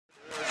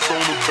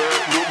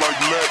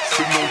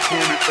28,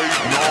 no,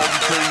 you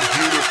can't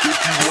get it if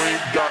you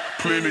ain't got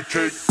plenty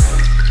cake.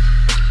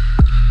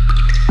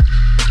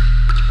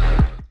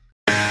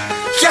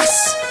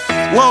 Yes!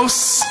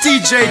 Los,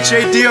 DJ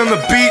JD on the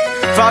beat,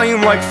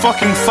 volume like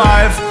fucking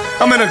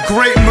 5. I'm in a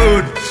great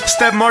mood,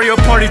 step Mario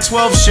Party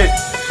 12 shit.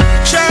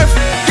 Chef,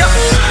 yep.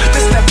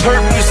 This that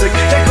perk music,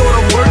 that go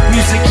to work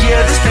music,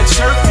 yeah, this that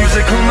chirp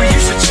music, homie, you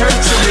should chirp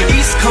to it.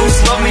 East Coast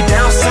love me,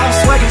 down south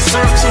swag and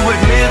surf to it.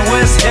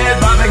 Midwest head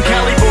bobbing,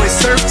 Cali boys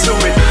surf to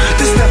it.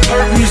 This that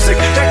perk music,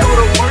 that go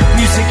to work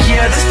music,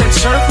 yeah, this that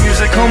chirp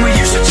music, homie,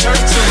 you should chirp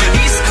to it.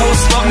 East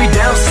Coast love me,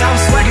 down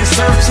south swag and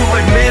surf to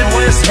it.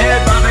 Midwest head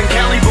bobbing,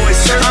 Cali boys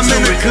surf to it. I'm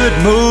in a good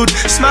mood,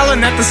 smiling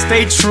at the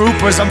state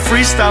troopers. I'm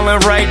freestyling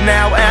right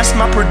now, ask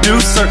my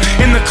producer.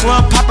 In the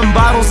club, popping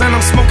bottles and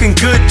I'm smoking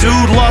good,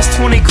 dude. Lost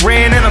 20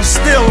 grand and I'm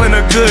still in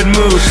a good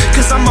mood.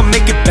 Cause I'ma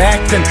make it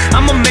back then,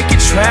 I'ma make it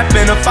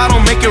trapping. If I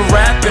don't make it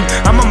rapping,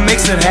 I'ma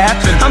mix it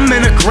happen. I'm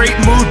in a great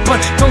mood, but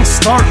don't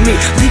start me.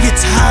 Leave you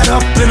tied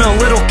up in a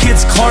little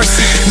kid's car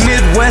seat.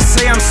 Midwest,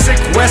 say I'm sick,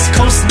 West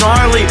Coast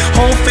gnarly.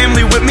 Whole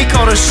family with me,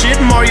 call the shit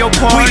Mario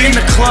Party. We in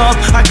the club,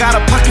 I got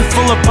a pocket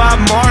full of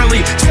Bob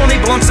Marley. 20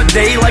 blunts a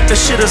day like the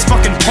shit is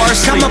fucking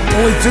parsley. Got my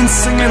boy Vince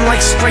singing like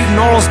straight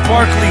Gnarls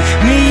Barkley.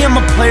 Me, I'm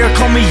a player,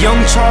 call me Young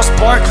Charles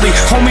Barkley.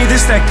 Homie,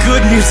 this that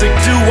good music,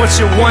 do what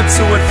you want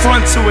to it.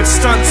 Front to it,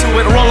 stunt to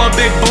it, roll a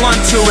big blunt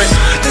to it.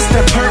 This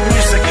that perk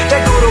music,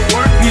 that go to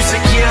work music,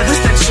 yeah, this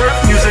that chirp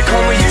music,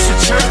 homie, you should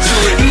chirp to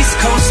it. East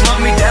Coast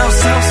love me, down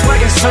south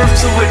swag and surf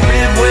to it.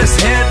 Midwest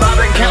head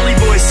bobbing, Cali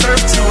boys surf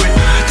to it.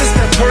 This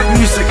that perk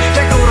music,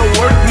 that go to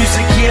work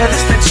music, yeah,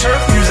 this that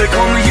chirp music,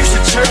 homie, you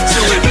should chirp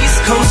to it. East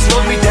Coast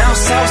love me, down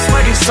south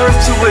swag and surf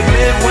to it.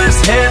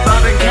 Midwest head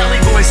bobbing, Cali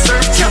boys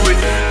surf to it.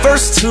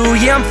 Verse 2,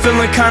 yeah, I'm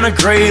feeling kinda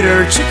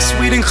greater. Chicks,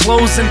 sweet and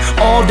clothes in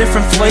all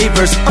different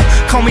flavors.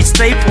 Call me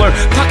Stapler,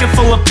 pocket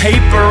full of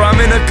paper. I'm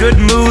in a good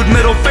mood,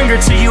 middle finger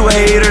to you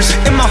haters.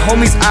 And my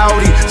homies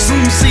Audi,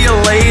 Zoom, see you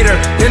later.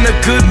 In a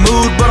good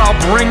mood, but I'll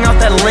bring out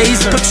that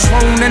laser.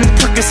 Patron and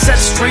Percocet,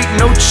 straight,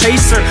 no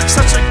chaser.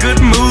 Such a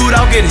good mood,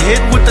 I'll get hit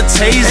with the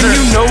taser. And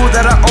you know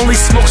that I only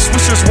smoke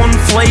Swishers, one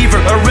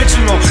flavor,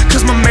 original.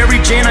 Cause my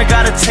Mary Jane, I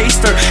got a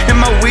taster. And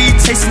my weed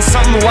tasting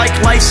something like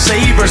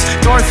Lifesavers.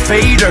 Darth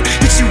Vader,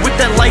 hit you with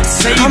that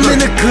lightsaber. I'm in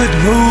a good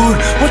mood,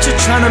 what you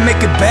trying to make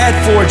it bad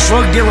for?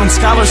 Drug dealing,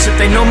 scholarship,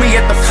 they know me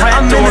at the frat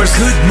doors. I'm in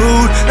a good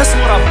mood, that's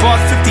what I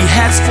bought 50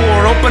 hats for.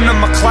 Open up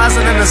my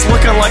closet and it's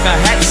looking like a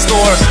hat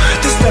store.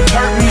 This that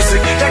perk music,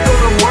 that go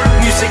to work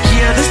music,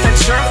 yeah, this that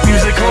chirp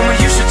music, homie,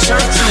 you should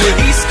chirp to it.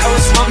 East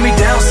Coast love me,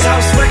 down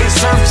south swag and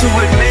surf to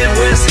it.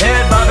 Midwest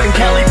head bobbing,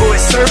 Cali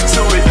boys surf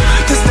to it.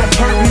 This that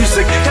perk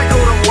music, that go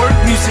to work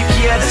music,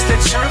 yeah, this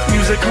that chirp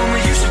music,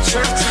 homie, you should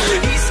chirp to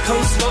it. East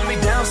Coast love me,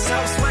 down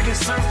south swag and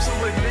surf to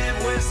it.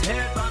 Midwest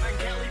head bobbing,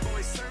 Cali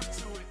boys surf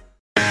to it.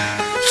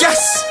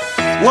 Yes!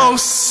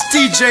 Los,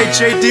 DJ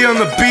JD on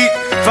the beat,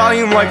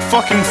 volume like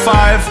fucking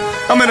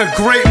 5. I'm in a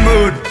great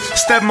mood,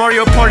 step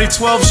Mario Party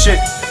 12 shit.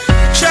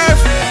 Chef,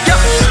 yep.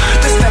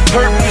 This that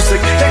perk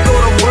music, that go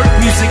to work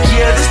music,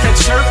 yeah, this that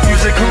chirp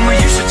music, homie,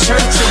 you should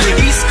chirp to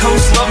it. East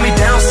Coast love me,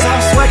 down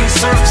south swag and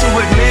surf to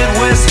it.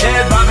 Midwest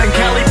head bobbing,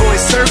 Cali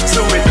boys surf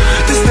to it.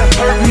 This that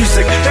perk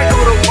music, that go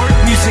to work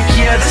music,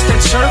 yeah, this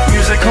that chirp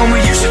music,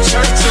 homie, you should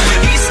chirp to it.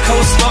 East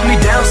Coast love me,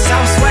 down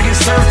south swag and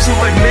surf to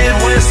it.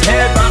 Midwest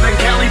head bobbing,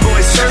 Cali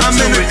boys surf to it. I'm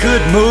in a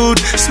good mood,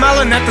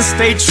 smiling at the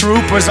state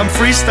troopers. I'm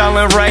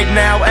freestyling right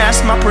now,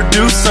 ask my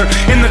producer.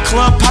 In the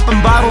club,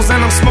 popping bottles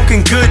and I'm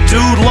smoking good,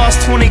 dude.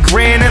 Lost 20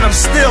 grand and I'm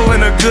still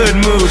in a good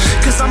mood.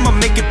 Cause I'ma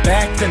make it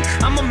back then,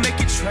 I'ma make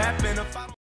it trapping.